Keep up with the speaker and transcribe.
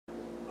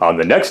on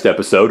the next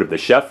episode of the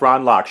Chef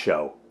Ron Locke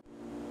Show.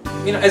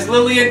 You know, as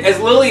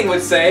Lillian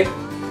would say,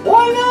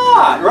 why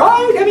not,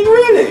 right? I mean,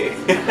 really?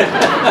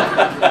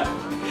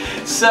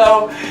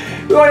 So,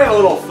 we want to have a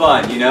little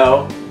fun, you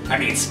know? I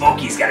mean,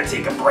 Smokey's got to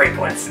take a break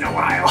once in a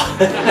while.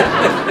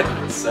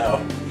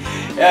 So,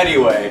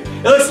 anyway,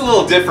 it looks a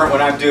little different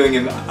when I'm doing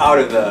him out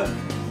of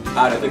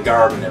the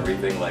garb and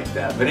everything like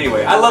that. But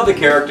anyway, I love the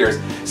characters.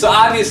 So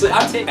obviously,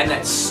 I'm taking, and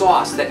that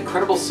sauce, that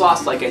incredible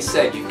sauce, like I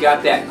said, you've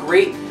got that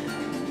great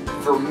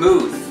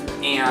vermouth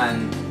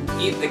and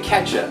the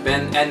ketchup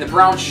and the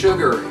brown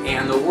sugar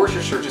and the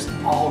Worcestershire just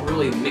all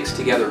really mixed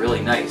together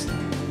really nice.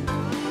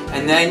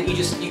 And then you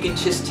can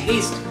just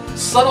taste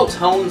subtle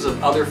tones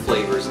of other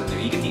flavors in there.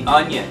 You get the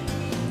onion,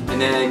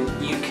 and then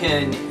you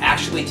can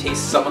actually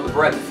taste some of the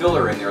bread, the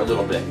filler in there a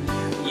little bit.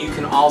 You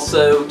can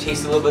also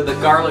taste a little bit of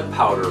the garlic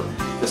powder,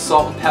 the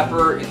salt and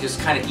pepper. It just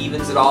kind of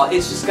evens it all.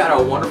 It's just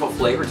got a wonderful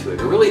flavor to it.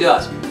 It really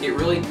does. It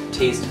really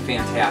tastes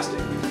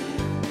fantastic.